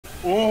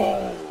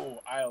Ooh,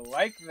 I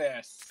like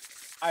this.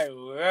 I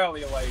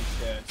really like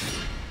this.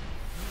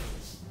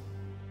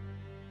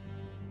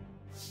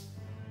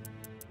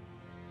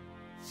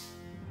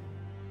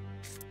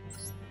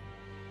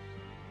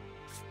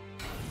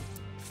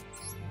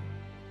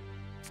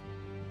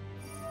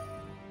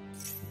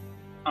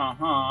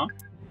 Uh-huh.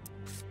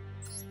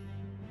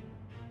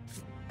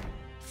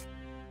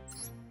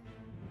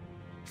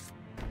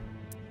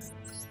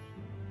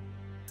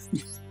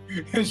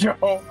 Is your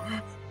whole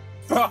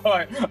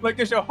like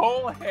is your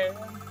whole hand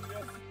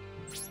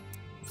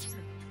just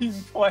being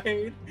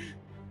played?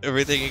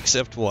 Everything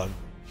except one.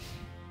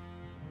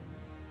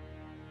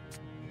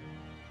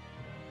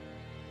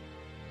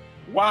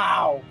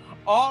 Wow.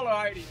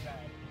 Alrighty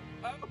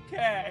then.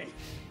 Okay.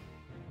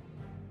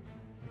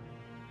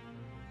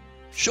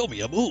 Show me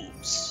your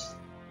moves.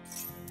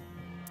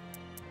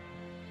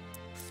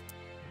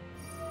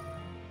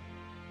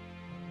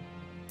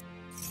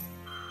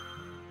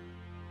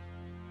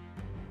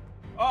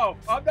 Oh,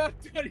 I'm not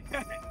done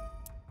yet.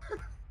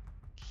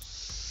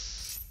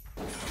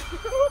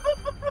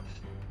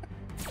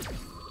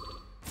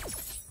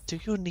 Do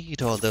you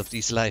need all of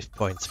these life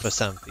points for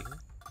something?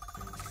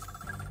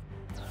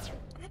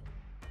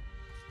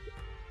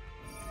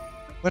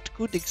 What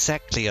good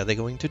exactly are they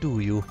going to do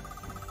you?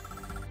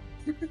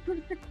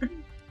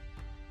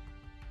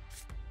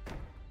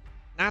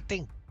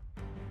 Nothing.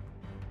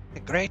 A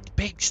great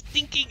big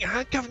stinking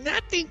hunk of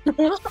nothing.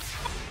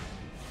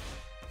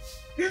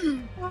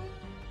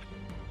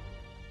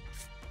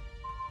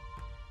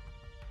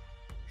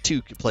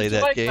 Two can play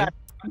that Like game.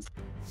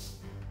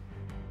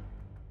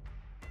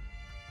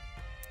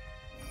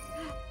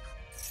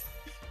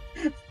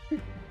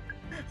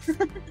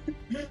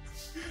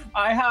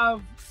 I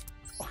have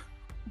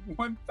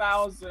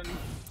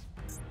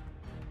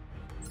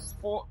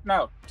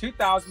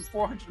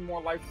 2,400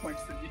 more life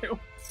points than you.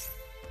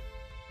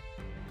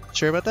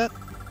 Sure about that?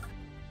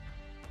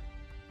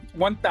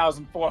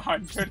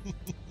 1,400.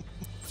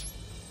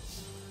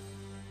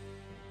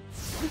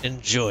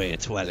 Enjoy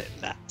it while it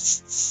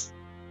lasts.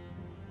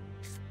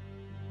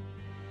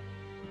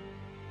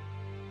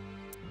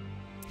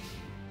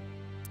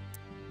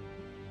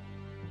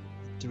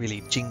 It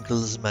really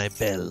jingles my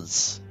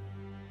bells.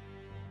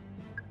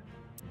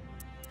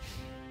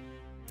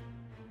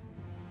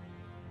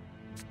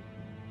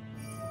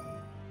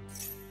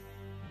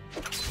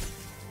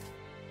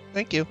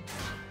 Thank you.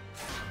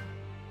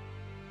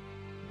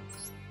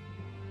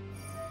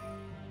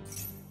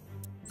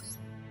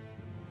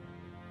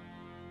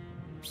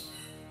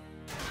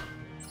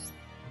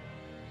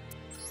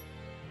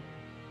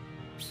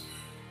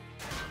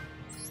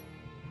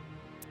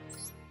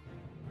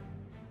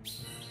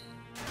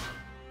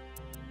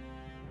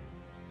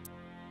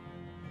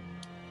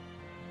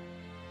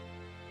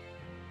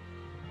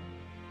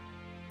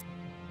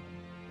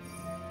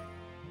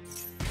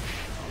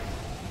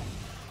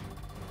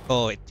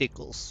 Oh, it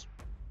tickles.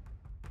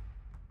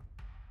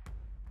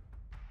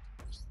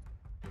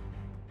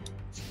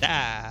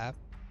 Stop.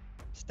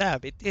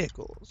 Stop, it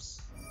tickles.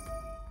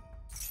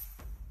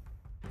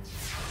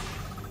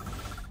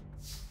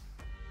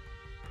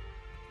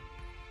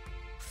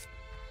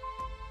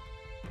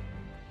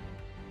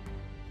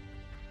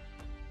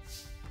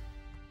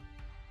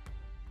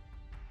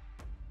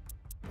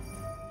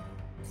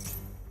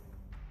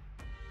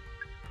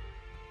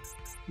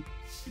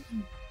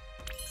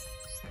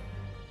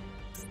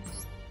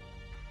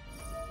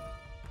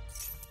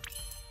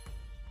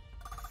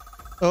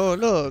 Oh,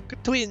 look,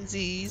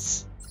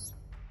 twinsies.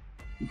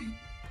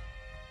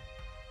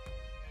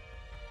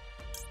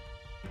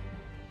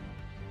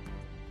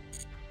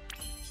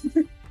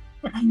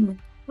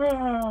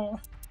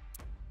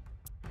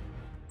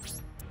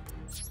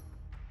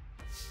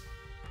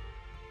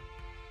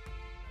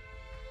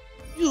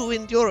 You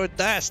and your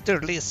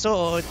dastardly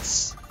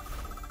swords.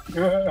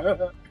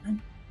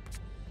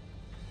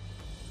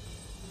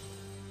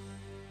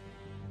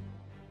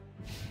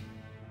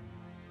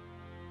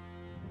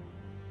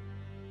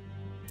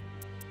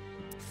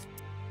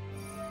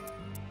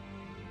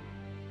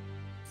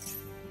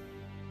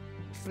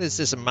 What is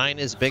this, mine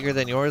is bigger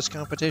than yours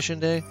competition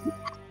day?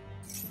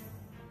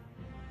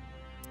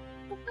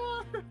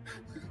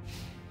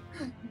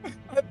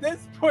 At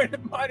this point,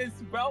 it might as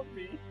well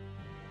be.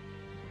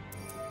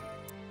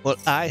 Well,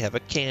 I have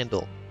a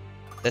candle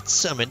that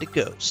summoned a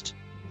ghost.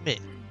 Me.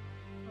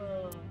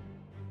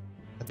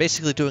 I'm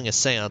basically doing a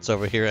seance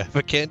over here. I have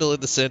a candle in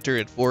the center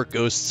and 4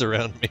 ghosts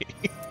around me.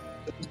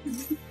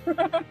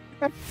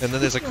 And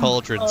then there's a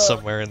cauldron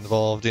somewhere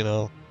involved, you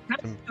know,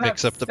 to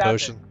mix up the 7.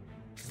 potion.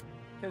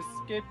 Because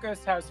Scapegoat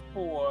has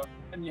 4,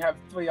 and you have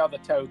 3 other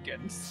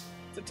tokens.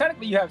 So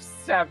technically you have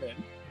 7.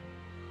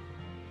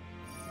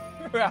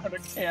 Without a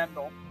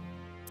candle.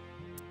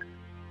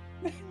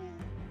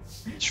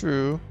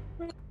 True.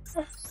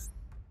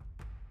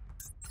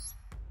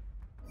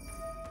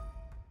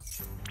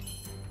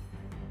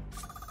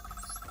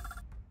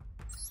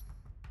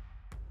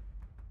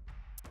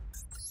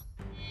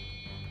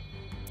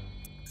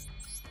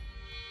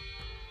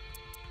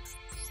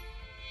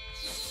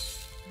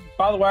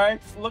 By the way,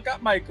 look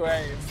at my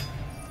grave.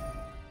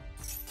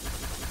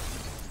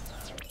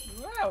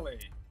 Really?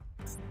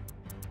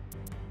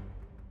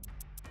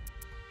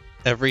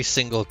 Every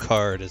single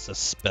card is a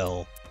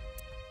spell.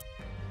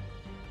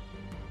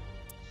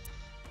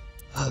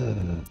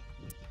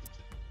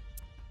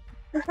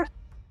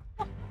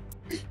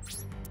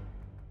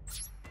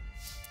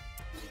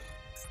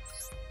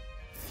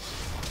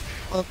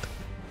 Look.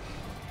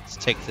 Let's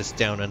take this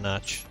down a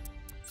notch.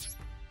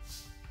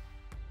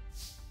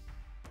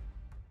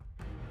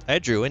 I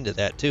drew into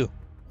that too.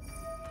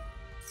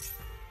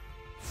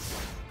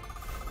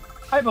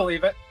 I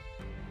believe it.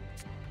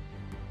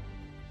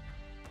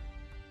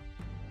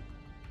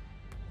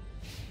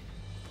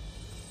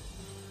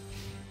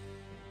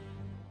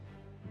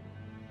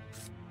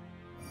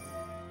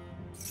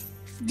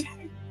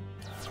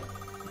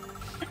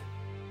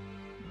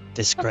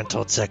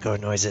 Disgruntled Zeko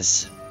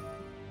noises.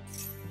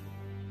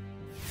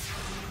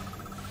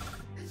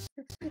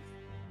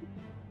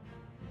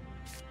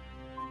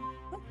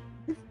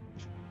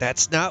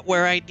 That's not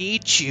where I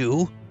need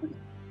you.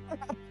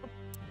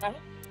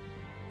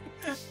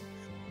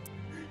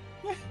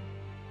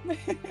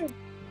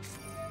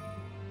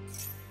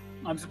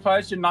 I'm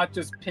surprised you're not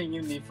just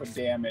pinging me for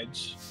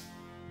damage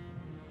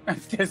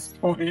at this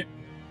point.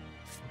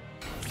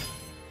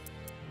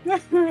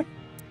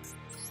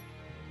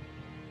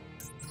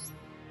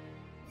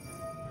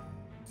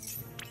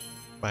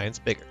 Mine's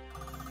bigger.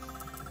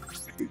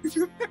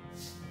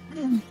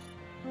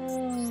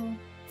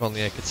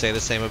 Only I could say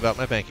the same about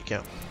my bank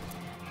account.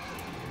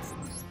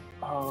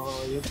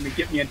 Oh, you're gonna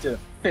get me into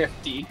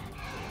 50.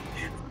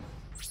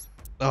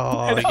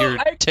 Oh, No, you're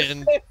I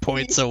 10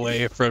 points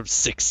away from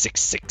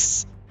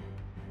 666.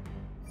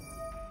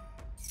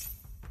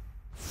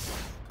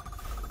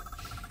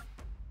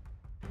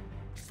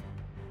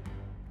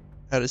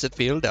 How does it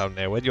feel down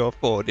there when you're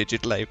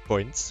 4-digit life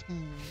points?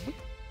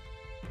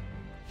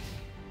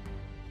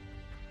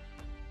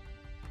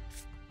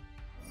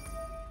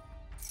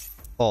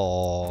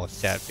 Oh,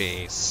 sad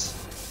face.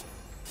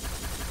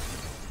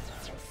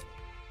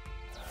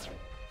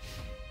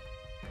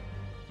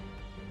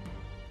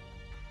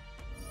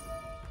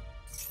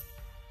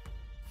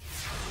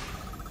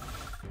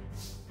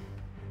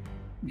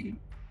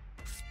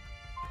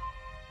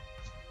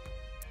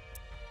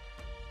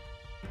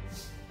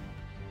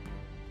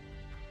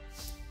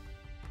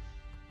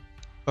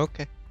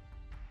 Okay.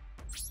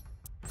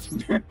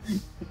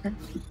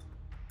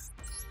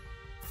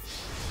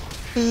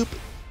 Boop.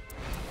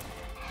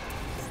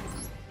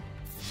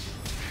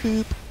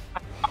 Boop.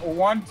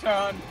 1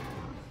 ton.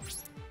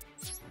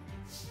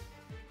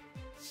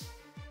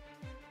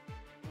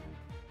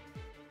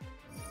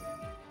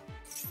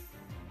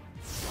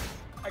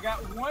 I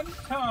got 1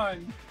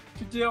 ton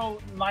to deal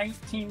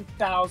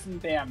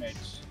 19,000 damage.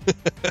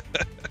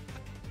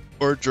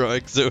 Or draw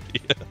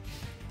Exodia.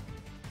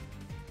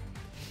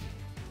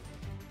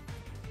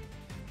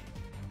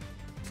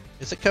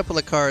 There's a couple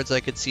of cards I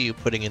could see you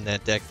putting in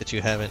that deck that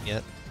you haven't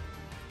yet,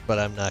 but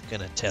I'm not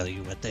gonna tell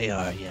you what they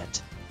are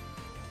yet.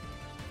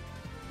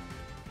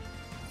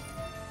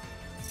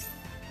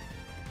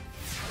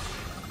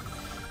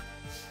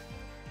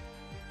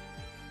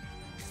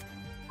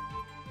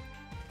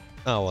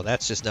 Oh, well,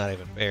 that's just not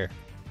even fair.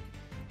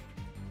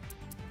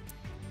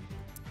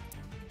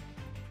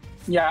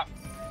 Yeah.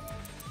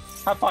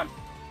 Have fun.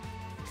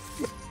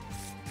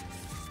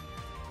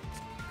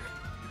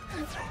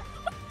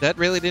 That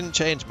really didn't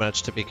change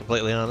much, to be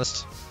completely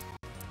honest.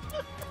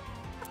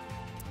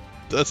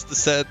 That's the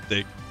sad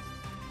thing.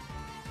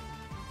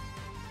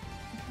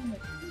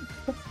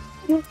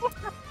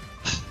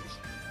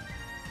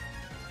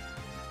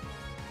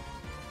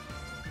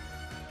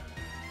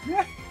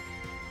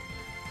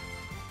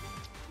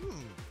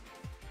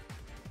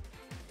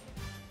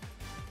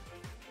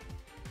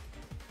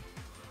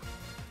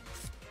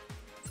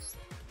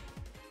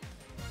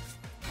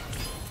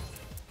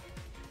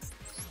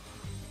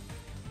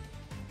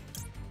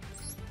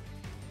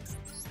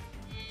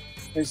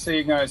 So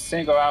you're gonna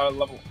single out at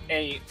level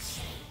 8.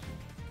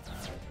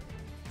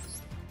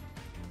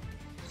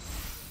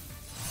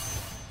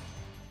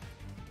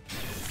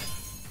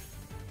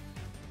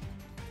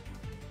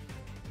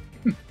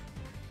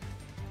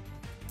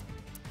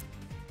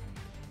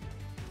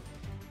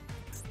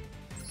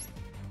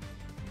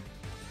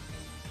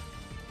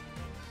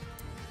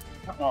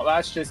 Oh,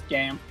 that's just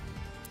game.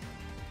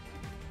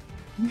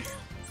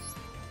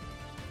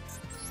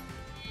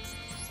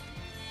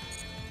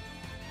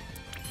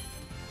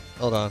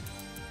 Hold on.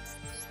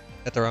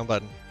 Hit the wrong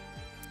button.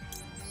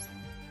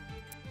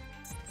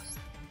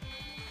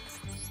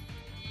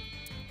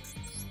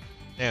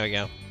 There we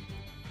go.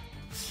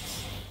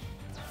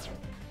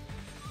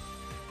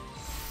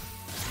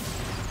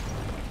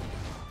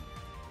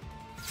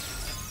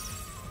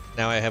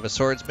 Now I have a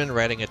swordsman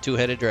riding a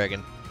 2-headed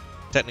dragon.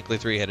 Technically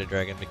 3-headed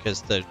dragon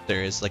because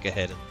there is like a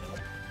head in the middle.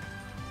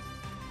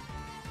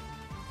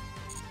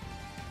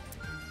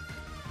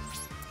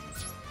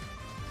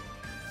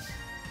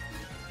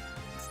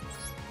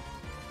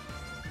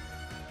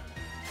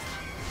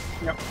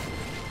 Yep.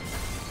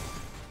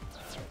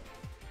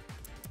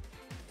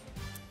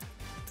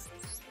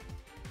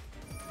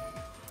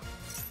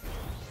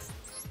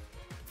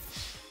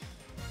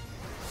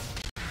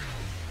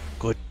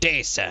 Good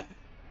day, sir.